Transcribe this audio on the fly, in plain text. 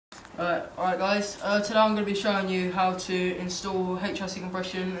Alright guys, today I'm going to be showing you how to install HIC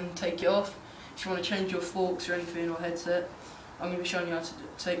compression and take it off. If you want to change your forks or anything or headset, I'm going to be showing you how to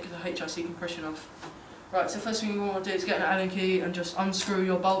take the HIC compression off. Right, so first thing you want to do is get an Allen key and just unscrew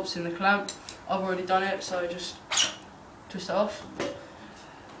your bolts in the clamp. I've already done it, so just twist it off.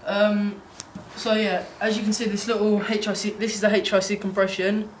 So yeah, as you can see, this little HIC, this is the HIC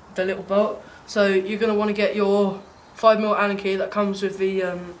compression, the little bolt. So you're going to want to get your 5mm Allen key that comes with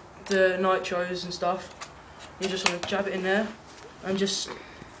the Nitros and stuff. You just want to jab it in there and you just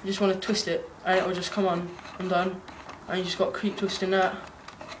want to twist it, and it will just come undone. And you just got to keep twisting that.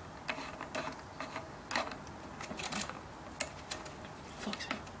 Fuck's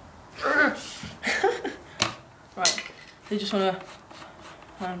sake. Right, you just want to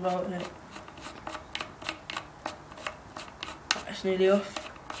hand bolt it. That's nearly off.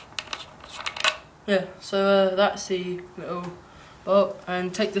 Yeah, so that's the little bolt,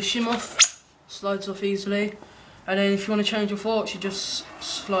 and take the shim off, slides off easily, and then if you want to change your forks, you just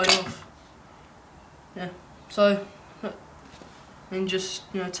slide off. Yeah, so and just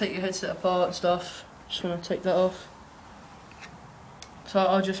take your headset apart and stuff. Just want to take that off. So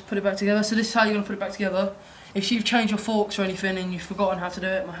I'll just put it back together. So this is how you're going to put it back together. If you've changed your forks or anything and you've forgotten how to do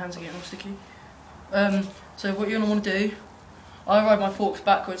it, my hands are getting all sticky. So what you're going to want to do, I ride my forks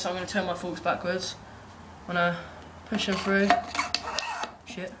backwards, so I'm going to turn my forks backwards. I'm going to push them through.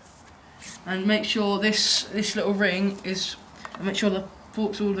 Shit. And make sure this little ring is, make sure the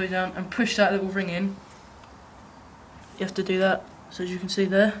fork's all the way down, and push that little ring in. You have to do that, so as you can see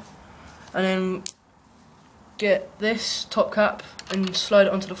there. And then get this top cap and slide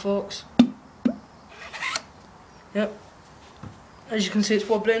it onto the forks. Yep. As you can see, it's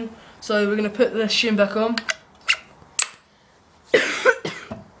wobbling. So we're going to put the shim back on.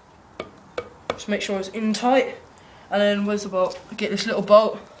 Just make sure it's in tight. And then where's the bolt? Get this little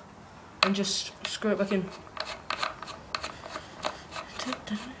bolt and just screw it back in.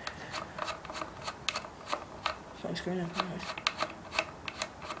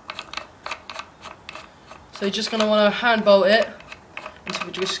 So you're just going to want to hand bolt it until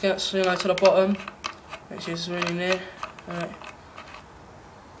it just gets to the bottom. Make sure it's really near.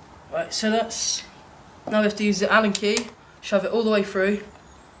 Right, so that's, now we have to use the Allen key, shove it all the way through,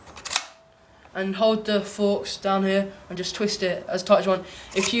 and hold the forks down here and just twist it as tight as you want.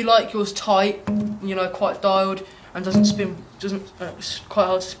 If you like yours tight, quite dialed and doesn't spin, it's quite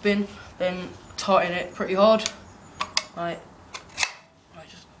hard to spin, then tighten it pretty hard. Right,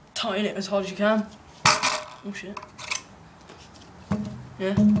 just tighten it as hard as you can. Oh shit.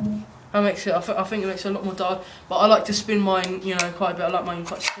 Yeah, that makes it. I think it makes it a lot more dialed. But I like to spin mine, quite a bit. I like mine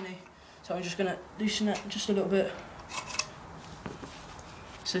quite spinny. So I'm just gonna loosen it just a little bit.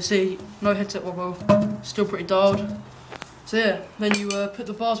 So see, no headset wobble, still pretty dialed. So yeah, then you put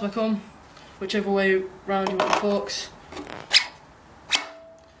the bars back on, whichever way round you want the forks.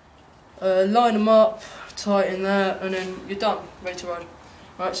 Line them up, tighten there, and then you're done, ready to ride.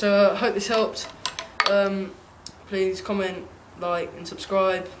 Right, so I hope this helped. Please comment, like and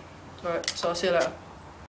subscribe. Alright, so I'll see you later.